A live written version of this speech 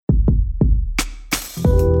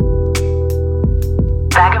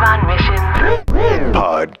Vagabond Mission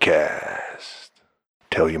Podcast.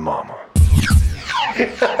 Tell your mama.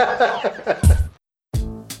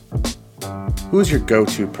 Who's your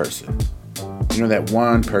go-to person? You know, that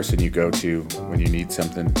one person you go to when you need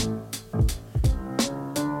something?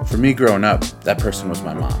 For me growing up, that person was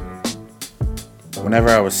my mom. Whenever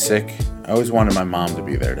I was sick, I always wanted my mom to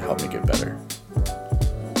be there to help me get better.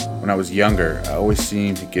 When I was younger, I always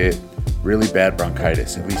seemed to get really bad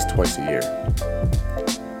bronchitis at least twice a year.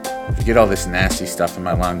 To get all this nasty stuff in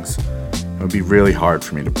my lungs, it would be really hard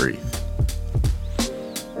for me to breathe.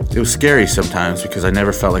 It was scary sometimes because I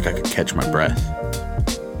never felt like I could catch my breath.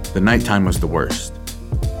 The nighttime was the worst.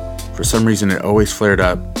 For some reason, it always flared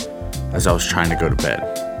up as I was trying to go to bed.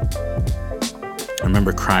 I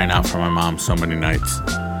remember crying out for my mom so many nights,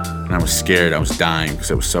 and I was scared I was dying because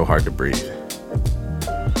it was so hard to breathe.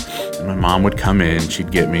 And my mom would come in,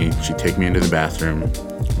 she'd get me, she'd take me into the bathroom,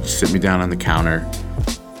 she'd sit me down on the counter,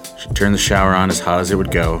 she'd turn the shower on as hot as it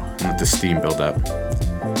would go and let the steam build up.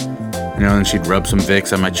 You know, and she'd rub some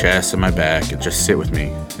Vicks on my chest and my back and just sit with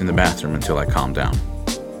me in the bathroom until I calmed down.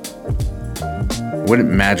 It wouldn't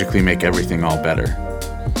magically make everything all better.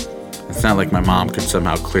 It's not like my mom could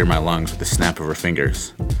somehow clear my lungs with the snap of her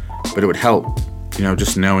fingers, but it would help, you know,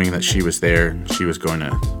 just knowing that she was there and she was going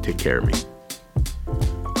to take care of me.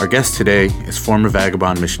 Our guest today is former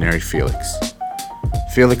Vagabond missionary Felix.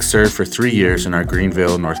 Felix served for 3 years in our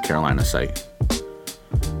Greenville, North Carolina site.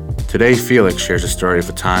 Today, Felix shares a story of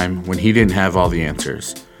a time when he didn't have all the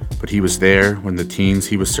answers, but he was there when the teens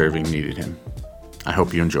he was serving needed him. I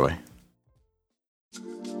hope you enjoy.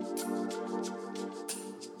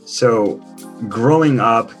 So, growing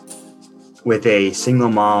up with a single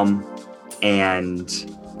mom and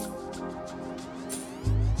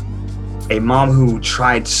a mom who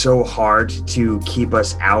tried so hard to keep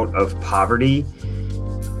us out of poverty,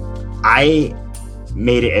 I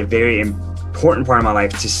made it a very important part of my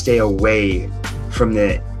life to stay away from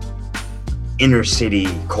the inner city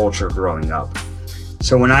culture growing up.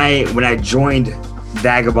 So when I joined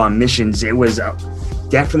Vagabond Missions, it was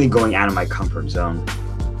definitely going out of my comfort zone.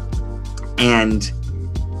 And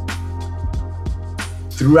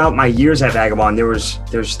throughout my years at Vagabond,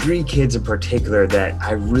 there's 3 kids in particular that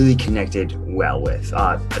I really connected well with.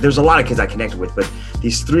 There's a lot of kids I connected with, but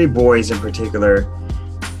these 3 boys in particular,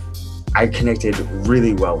 I connected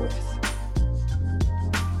really well with.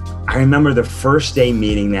 I remember the first day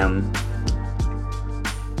meeting them.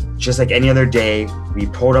 Just like any other day, we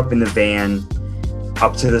pulled up in the van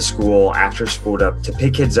up to the school after school to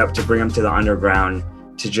pick kids up, to bring them to the underground,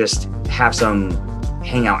 to just have some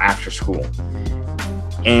hangout after school.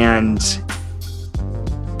 And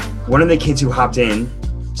one of the kids who hopped in,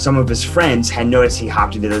 some of his friends had noticed he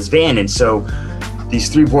hopped into this van. And so these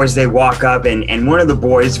 3 boys, they walk up and one of the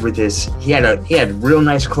boys with he had real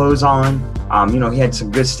nice clothes on. He had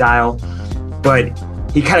some good style, but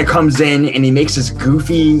he kind of comes in and he makes this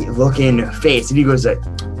goofy looking face and he goes like,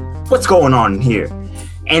 "What's going on here?"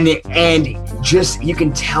 And just, you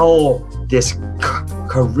can tell this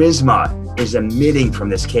charisma is emitting from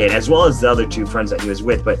this kid, as well as the other 2 friends that he was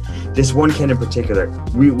with. But this one kid in particular,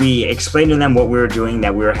 we explained to them what we were doing,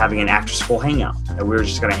 that we were having an after school hangout, that we were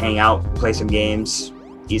just going to hang out, play some games,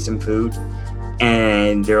 eat some food.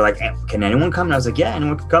 And they were like, "Can anyone come?" And I was like, "Yeah,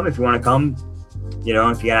 anyone can come if you want to come. You know,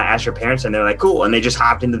 if you gotta ask your parents." And they're like, "Cool." And they just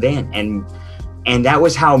hopped in the van. And that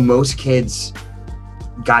was how most kids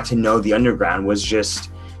got to know the underground, was just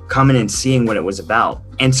coming and seeing what it was about.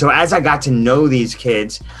 And so as I got to know these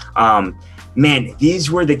kids,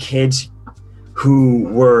 these were the kids who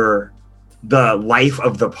were the life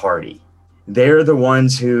of the party. They're the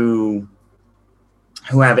ones who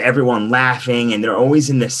have everyone laughing, and they're always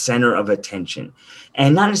in the center of attention.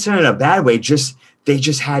 And not necessarily in a bad way, they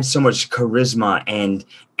just had so much charisma and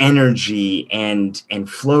energy and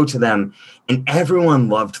flow to them, and everyone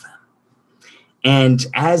loved them. And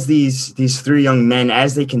as these 3 young men,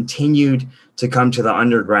 as they continued to come to the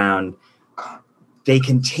underground, they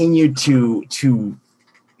continued to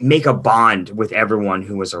make a bond with everyone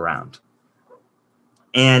who was around.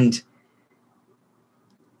 And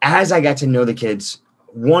as I got to know the kids,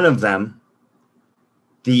 one of them,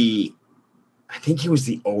 I think he was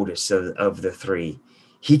the oldest of the 3,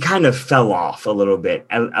 he kind of fell off a little bit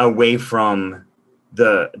away from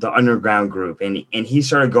the underground group, and he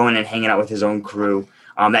started going and hanging out with his own crew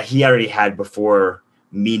that he already had before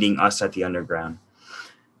meeting us at the underground.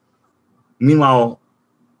 Meanwhile,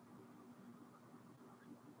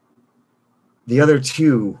 the other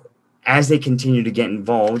 2, as they continued to get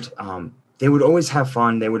involved, they would always have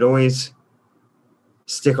fun. They would always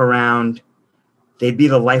stick around. They'd be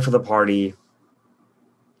the life of the party.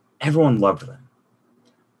 Everyone loved them.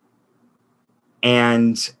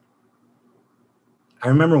 And I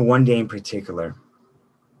remember one day in particular,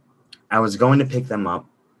 I was going to pick them up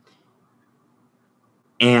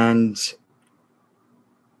and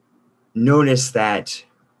noticed that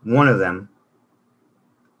one of them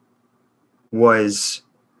was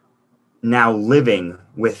now living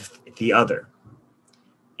with the other.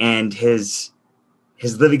 And his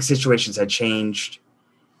living situations had changed.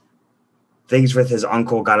 Things with his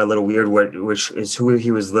uncle got a little weird, which is who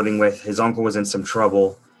he was living with. His uncle was in some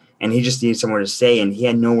trouble, and he just needed somewhere to stay, and he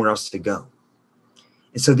had nowhere else to go.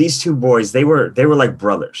 And so these two boys, they were like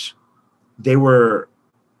brothers. They've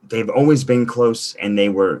always been close, and they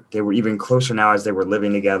were even closer now as they were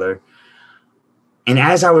living together. And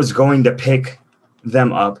as I was going to pick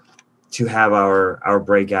them up to have our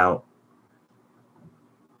breakout,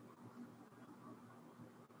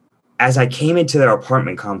 as I came into their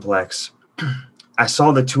apartment complex, I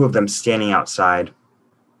saw the two of them standing outside.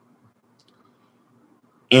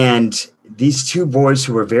 And these two boys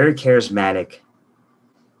who were very charismatic,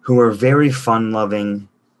 who were very fun-loving,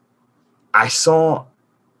 I saw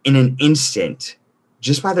in an instant,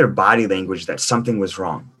 just by their body language, that something was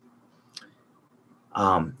wrong.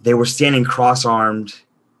 They were standing cross-armed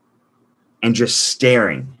and just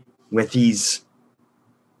staring with these,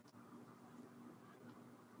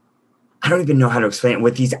 I don't even know how to explain it,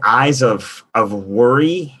 with these eyes of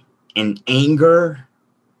worry and anger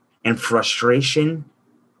and frustration.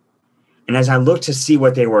 And as I looked to see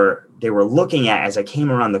what they were looking at, as I came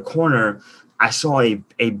around the corner, I saw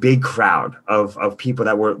a big crowd of people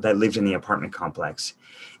that lived in the apartment complex.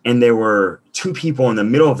 And there were two people in the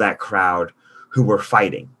middle of that crowd who were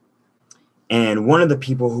fighting. And one of the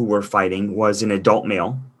people who were fighting was an adult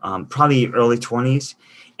male, probably early 20s.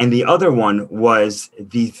 And the other one was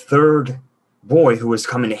the third boy who was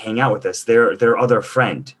coming to hang out with us, their other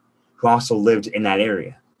friend who also lived in that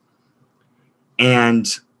area. And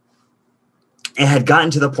it had gotten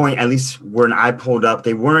to the point, at least when I pulled up,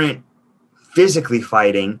 they weren't physically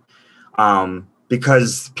fighting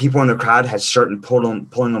because people in the crowd had started pulling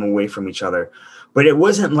them away from each other. But it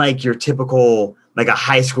wasn't like your typical, like a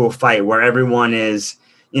high school fight where everyone is,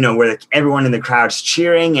 where everyone in the crowd's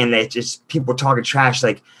cheering and they just people talking trash.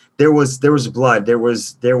 Like there was blood, there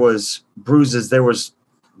was bruises, there was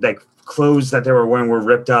like clothes that they were wearing were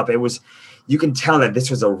ripped up. It was, you can tell that this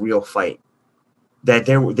was a real fight, that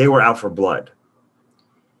they were out for blood.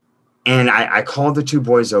 And I called the two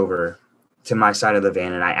boys over to my side of the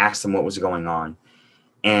van and I asked them what was going on.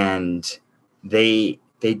 And they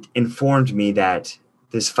informed me that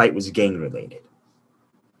this fight was gang related.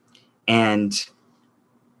 And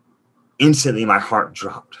instantly my heart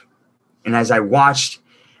dropped. And as I watched,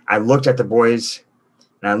 I looked at the boys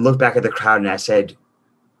and I looked back at the crowd and I said,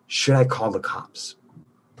 should I call the cops?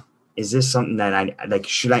 Is this something that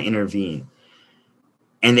should I intervene?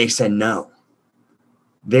 And they said no.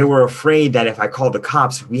 They were afraid that if I called the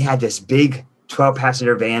cops, we had this big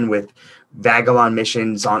 12-passenger van with Vagabond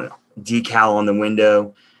Missions on decal on the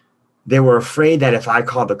window. They were afraid that if I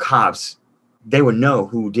called the cops, they would know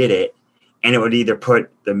who did it, and it would either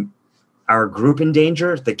put our group in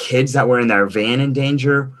danger, the kids that were in their van in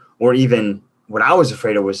danger, or even what I was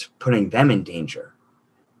afraid of was putting them in danger.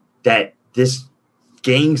 That this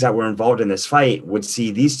gangs that were involved in this fight would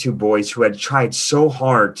see these two boys who had tried so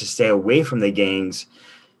hard to stay away from the gangs,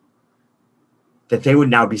 that they would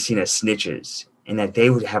now be seen as snitches and that they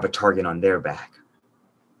would have a target on their back.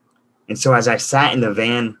 And so as I sat in the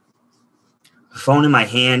van, phone in my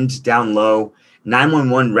hand down low,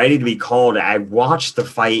 911 ready to be called, I watched the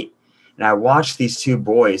fight and I watched these two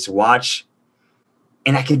boys watch,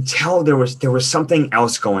 and I could tell there was something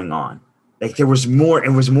else going on. Like there was more,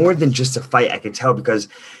 it was more than just a fight. I could tell because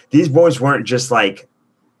these boys weren't just like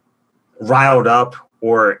riled up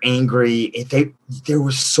or angry. There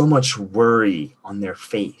was so much worry on their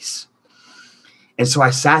face. And so I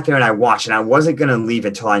sat there and I watched, and I wasn't going to leave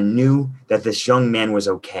until I knew that this young man was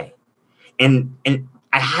okay. And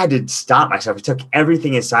I had to stop myself. It took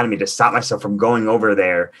everything inside of me to stop myself from going over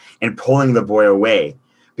there and pulling the boy away,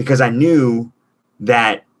 because I knew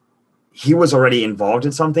that he was already involved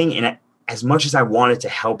in something. And as much as I wanted to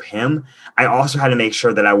help him, I also had to make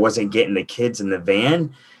sure that I wasn't getting the kids in the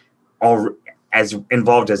van all as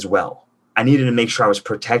involved as well. I needed to make sure I was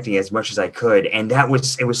protecting as much as I could. And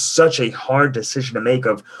it was such a hard decision to make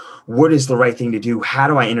of what is the right thing to do? How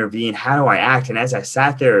do I intervene? How do I act? And as I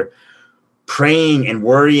sat there praying and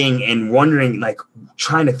worrying and wondering, like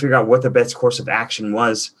trying to figure out what the best course of action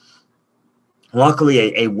was,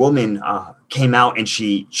 luckily a woman came out and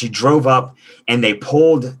she drove up and they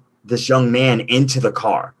pulled this young man into the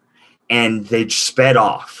car and they sped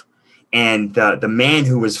off. And the man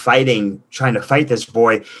who was trying to fight this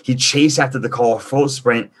boy, he chased after the car full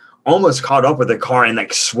sprint, almost caught up with the car and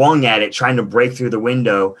like swung at it, trying to break through the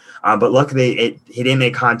window. But luckily he didn't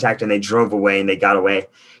make contact and they drove away and they got away.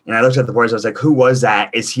 And I looked at the boys, I was like, who was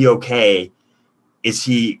that? Is he okay? Is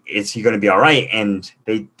he going to be all right? And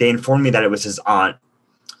they informed me that it was his aunt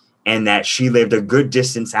and that she lived a good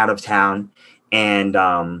distance out of town, and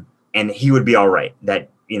he would be all right. That,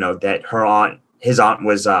 that his aunt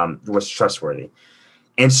was trustworthy.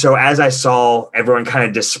 And so as I saw everyone kind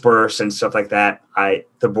of disperse and stuff like that,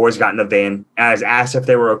 the boys got in the van. I was asked if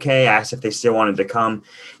they were okay. I asked if they still wanted to come,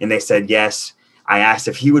 and they said yes. I asked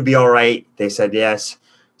if he would be all right. They said yes.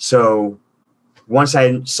 So once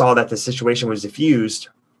I saw that the situation was diffused,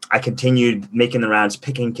 I continued making the rounds,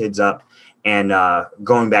 picking kids up, and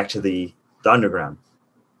going back to the underground.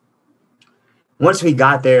 Once we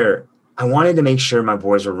got there, I wanted to make sure my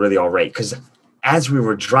boys were really all right, because as we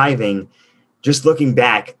were driving, just looking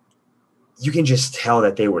back, you can just tell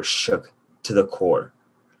that they were shook to the core.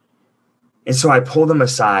 And so I pulled them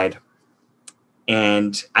aside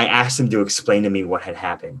and I asked them to explain to me what had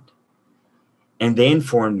happened. And they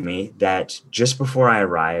informed me that just before I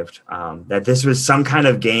arrived, that this was some kind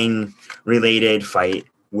of gang-related fight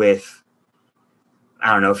with,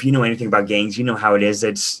 I don't know, if you know anything about gangs, you know how it is.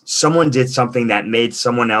 It's someone did something that made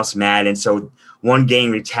someone else mad, and so one gang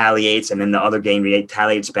retaliates, and then the other gang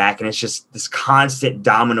retaliates back, and it's just this constant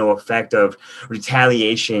domino effect of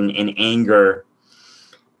retaliation and anger.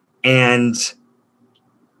 And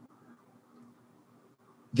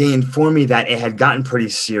they informed me that it had gotten pretty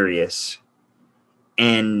serious.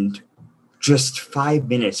 And just 5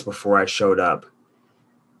 minutes before I showed up,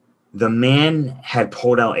 the man had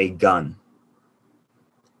pulled out a gun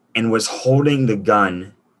and was holding the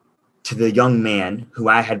gun to the young man who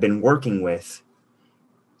I had been working with,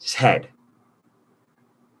 his head.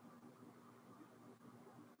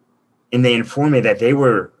 And they informed me that they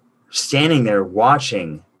were standing there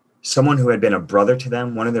watching someone who had been a brother to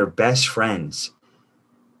them, one of their best friends,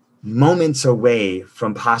 moments away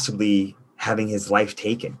from possibly having his life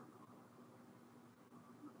taken.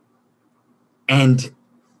 And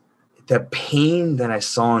the pain that I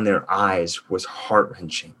saw in their eyes was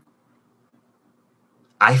heart-wrenching.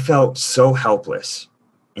 I felt so helpless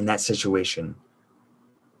in that situation.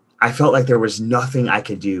 I felt like there was nothing I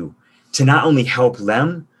could do to not only help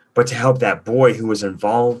them, but to help that boy who was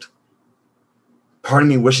involved. Part of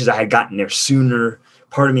me wishes I had gotten there sooner.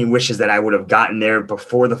 Part of me wishes that I would have gotten there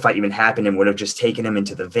before the fight even happened and would have just taken him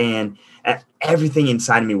into the van. Everything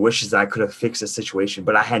inside of me wishes that I could have fixed the situation,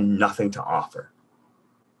 but I had nothing to offer.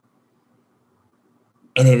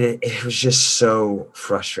 And it was just so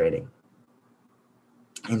frustrating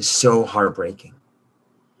and so heartbreaking.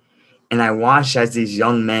 And I watched as these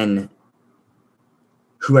young men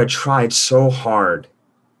who had tried so hard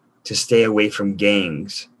to stay away from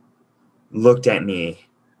gangs looked at me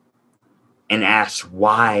and asked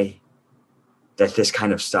why that this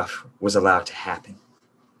kind of stuff was allowed to happen.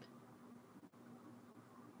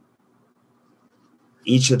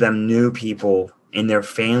 Each of them knew people in their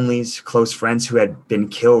families, close friends who had been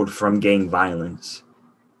killed from gang violence.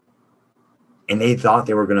 And they thought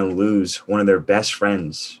they were going to lose one of their best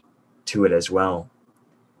friends to it as well.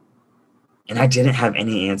 And I didn't have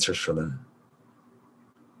any answers for them.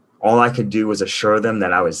 All I could do was assure them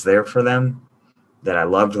that I was there for them, that I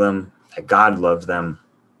loved them, that God loved them,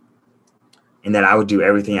 and that I would do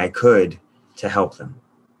everything I could to help them.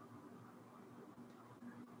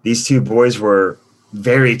 These two boys were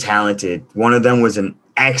very talented. One of them was an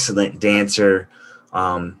excellent dancer.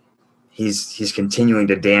 He's continuing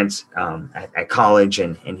to dance at college,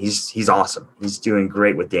 and he's awesome. He's doing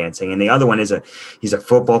great with dancing. And the other one he's a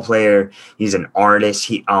football player. He's an artist.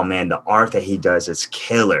 The art that he does is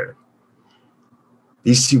killer.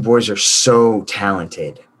 These two boys are so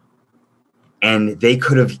talented, and they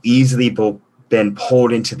could have easily been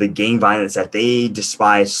pulled into the gang violence that they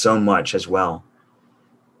despise so much as well.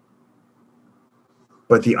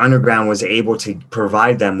 But the underground was able to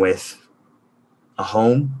provide them with a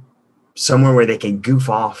home, somewhere where they can goof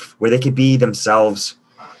off, where they could be themselves,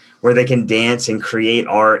 where they can dance and create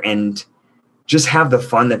art and just have the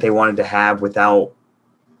fun that they wanted to have without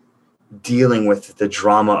dealing with the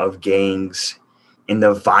drama of gangs and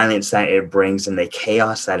the violence that it brings and the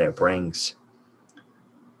chaos that it brings.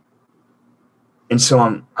 And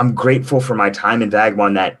so I'm grateful for my time in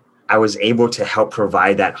Vagabond that I was able to help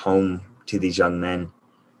provide that home to these young men,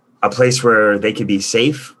 a place where they could be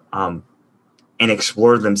safe and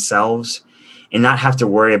explore themselves and not have to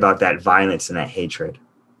worry about that violence and that hatred.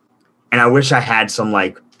 And I wish I had some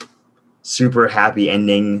like super happy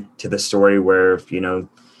ending to the story where,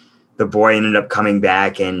 the the boy ended up coming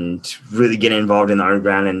back and really getting involved in the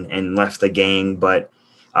underground and left the gang. But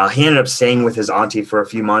he ended up staying with his auntie for a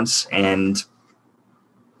few months, and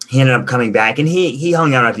he ended up coming back, and he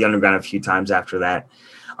hung out at the underground a few times after that.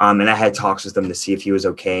 And I had talks with him to see if he was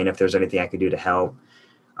okay and if there's anything I could do to help.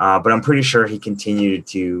 But I'm pretty sure he continued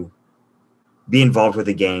to be involved with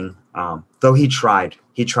the gang, though he tried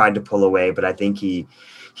to pull away, but I think he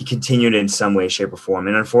continued in some way, shape, or form.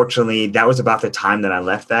 And unfortunately, that was about the time that I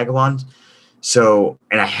left Vagabond. So,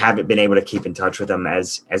 and I haven't been able to keep in touch with them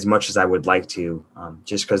as much as I would like to,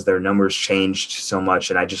 just because their numbers changed so much,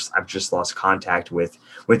 and I've just lost contact with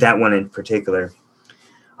that one in particular.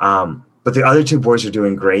 But the other two boys are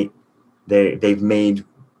doing great. They've made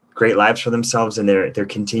great lives for themselves, and they're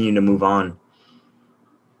continuing to move on.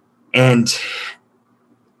 And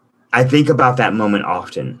I think about that moment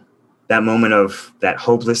often, that moment of that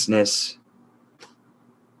hopelessness,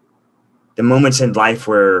 the moments in life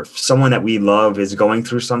where someone that we love is going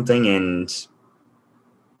through something and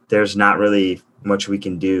there's not really much we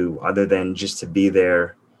can do other than just to be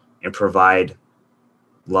there and provide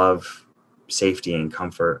love, safety, and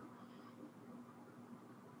comfort.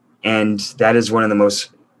 And that is one of the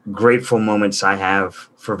most grateful moments I have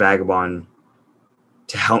for Vagabond,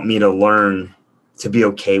 to help me to learn to be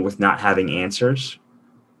okay with not having answers.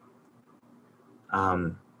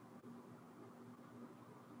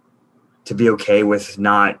 To be okay with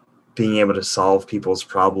not being able to solve people's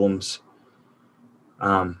problems.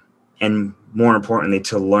 And more importantly,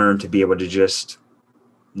 to learn to be able to just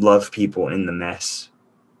love people in the mess,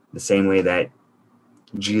 the same way that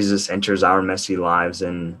Jesus enters our messy lives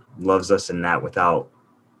and loves us in that without,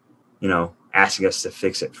 asking us to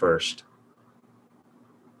fix it first.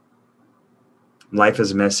 Life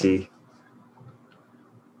is messy.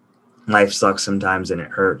 Life sucks sometimes and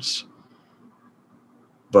it hurts.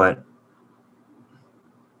 But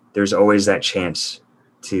there's always that chance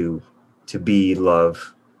to be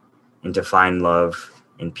love and to find love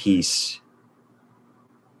and peace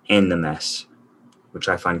in the mess, which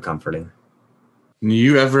I find comforting. Were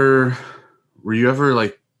you ever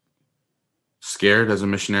like scared as a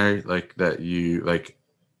missionary, like that you like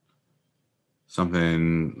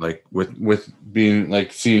something like with being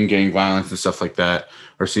like seeing gang violence and stuff like that,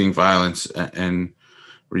 or seeing violence, and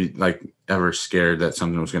were you like ever scared that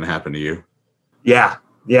something was going to happen to you? Yeah.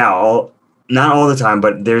 Not all the time,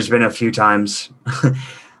 but there's been a few times.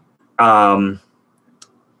 In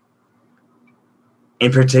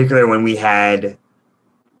particular, when we had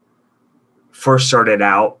first started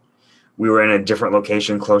out, we were in a different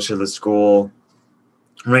location closer to the school,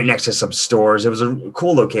 right next to some stores. It was a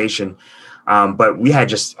cool location, but we had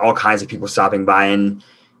just all kinds of people stopping by. And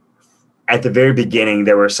at the very beginning,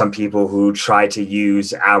 there were some people who tried to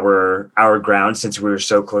use our ground, since we were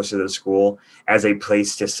so close to the school, as a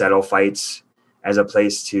place to settle fights, as a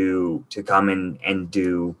place to come and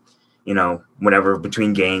do, whatever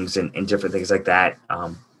between gangs and different things like that.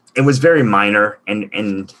 It was very minor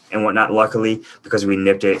and whatnot, luckily, because we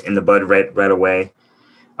nipped it in the bud right away.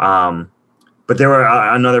 But there were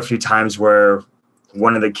another few times where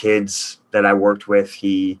one of the kids that I worked with,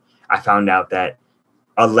 I found out that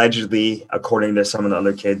allegedly, according to some of the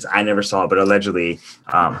other kids, I never saw it, but allegedly,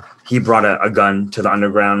 he brought a gun to the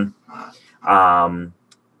underground.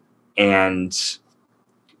 And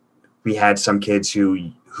we had some kids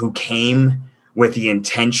who came with the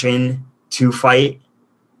intention to fight.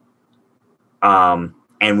 And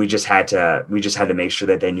we just had to make sure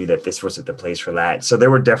that they knew that this wasn't the place for that. So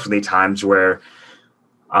there were definitely times where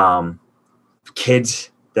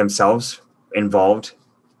kids themselves involved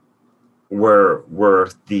were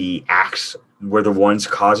the ones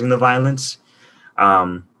causing the violence.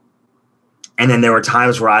 And then there were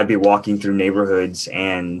times where I'd be walking through neighborhoods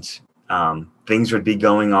and things would be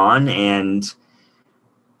going on, and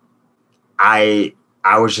I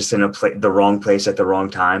was just in the wrong place at the wrong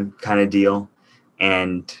time kind of deal.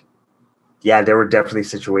 And yeah, there were definitely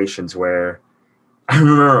situations where I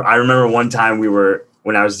remember one time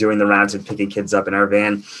when I was doing the rounds and picking kids up in our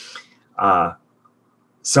van,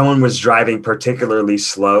 someone was driving particularly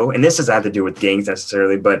slow, and this doesn't have to do with gangs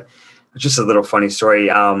necessarily, but just a little funny story.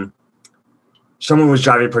 Someone was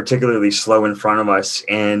driving particularly slow in front of us,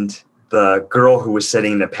 and the girl who was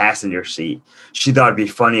sitting in the passenger seat, she thought it'd be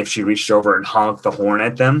funny if she reached over and honked the horn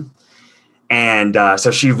at them. And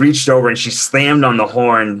so she reached over and she slammed on the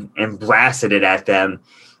horn and blasted it at them.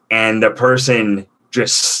 And the person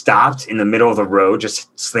just stopped in the middle of the road,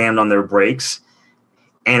 just slammed on their brakes.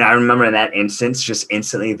 And I remember in that instance, just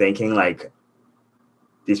instantly thinking, like,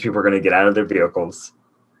 these people are going to get out of their vehicles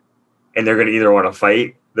and they're going to either want to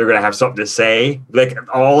fight, they're going to have something to say. Like,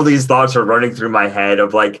 all these thoughts are running through my head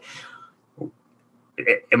of like,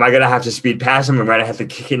 am I going to have to speed past them? Am I going to have to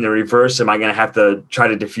kick in the reverse? Am I going to have to try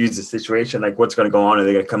to defuse the situation? Like, what's going to go on? Are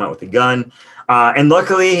they going to come out with a gun? And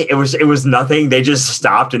luckily it was nothing. They just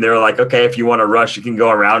stopped and they were like, okay, if you want to rush, you can go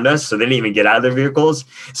around us. So they didn't even get out of their vehicles.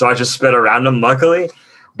 So I just sped around them, luckily.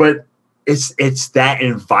 But it's that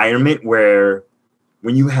environment where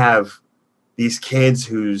when you have these kids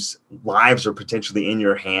whose lives are potentially in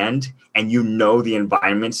your hand and you know the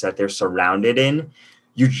environments that they're surrounded in,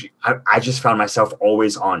 I just found myself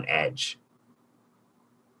always on edge.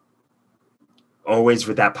 Always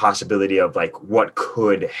with that possibility of like what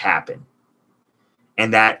could happen.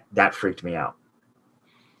 And that freaked me out.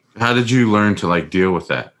 How did you learn to like deal with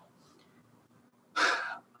that?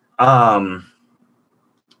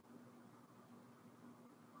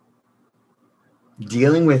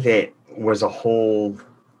 Dealing with it was a whole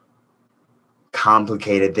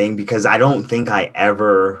complicated thing because I don't think I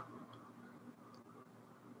ever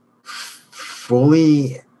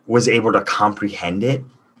fully was able to comprehend it.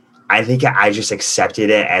 I think I just accepted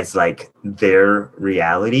it as like their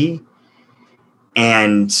reality.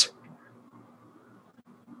 And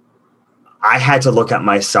I had to look at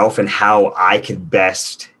myself and how I could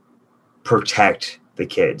best protect the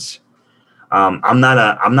kids. I'm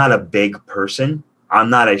not a big person. I'm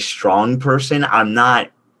not a strong person. I'm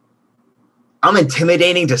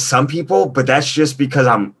intimidating to some people, but that's just because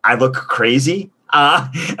I look crazy.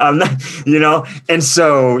 I'm not, and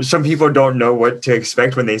so some people don't know what to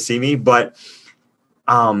expect when they see me, but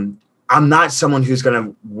I'm not someone who's going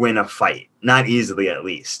to win a fight, not easily at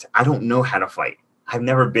least. I don't know how to fight. I've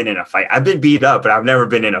never been in a fight. I've been beat up, but I've never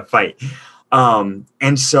been in a fight.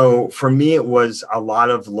 And so for me, it was a lot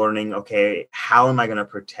of learning, okay, how am I going to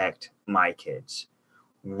protect my kids?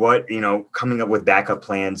 What, coming up with backup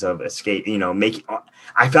plans of escape,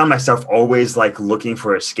 I found myself always like looking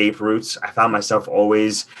for escape routes. I found myself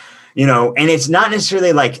always, and it's not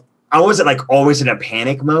necessarily like, I wasn't like always in a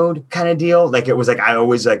panic mode kind of deal. Like it was like, I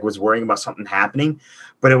always like was worrying about something happening,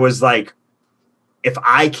 but it was like, if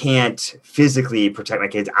I can't physically protect my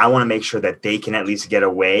kids, I want to make sure that they can at least get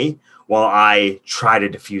away while I try to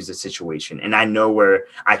diffuse the situation. And I know where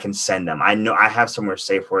I can send them. I know I have somewhere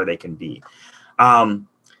safe where they can be.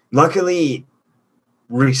 Luckily,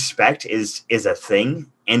 respect is a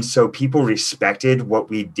thing. And so people respected what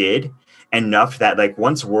we did enough that like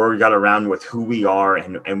once word got around with who we are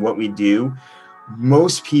and what we do,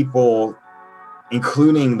 most people,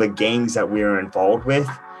 including the gangs that we were involved with,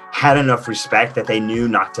 had enough respect that they knew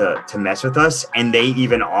not to mess with us. And they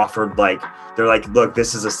even offered like, they're like, look,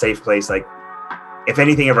 this is a safe place. Like if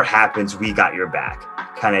anything ever happens, we got your back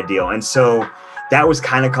kind of deal. And so that was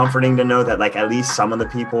kind of comforting to know that like, at least some of the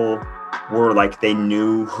people were like, they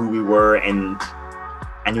knew who we were. And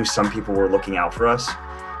I knew some people were looking out for us.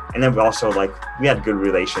 And then we also like, we had good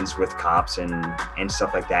relations with cops and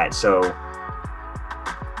stuff like that. So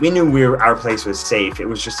we knew our place was safe. It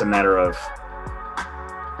was just a matter of,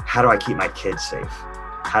 how do I keep my kids safe?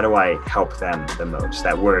 How do I help them the most?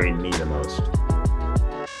 That worried me the most.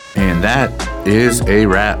 And that is a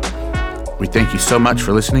wrap. We thank you so much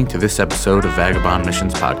for listening to this episode of Vagabond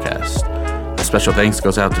Missions Podcast. A special thanks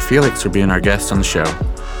goes out to Felix for being our guest on the show.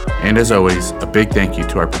 And as always, a big thank you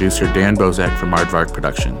to our producer Dan Bozak from Aardvark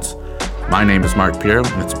Productions. My name is Mark Piero,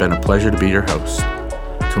 and it's been a pleasure to be your host.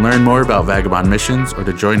 To learn more about Vagabond Missions or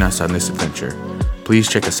to join us on this adventure, please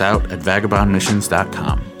check us out at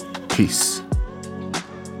vagabondmissions.com. Peace.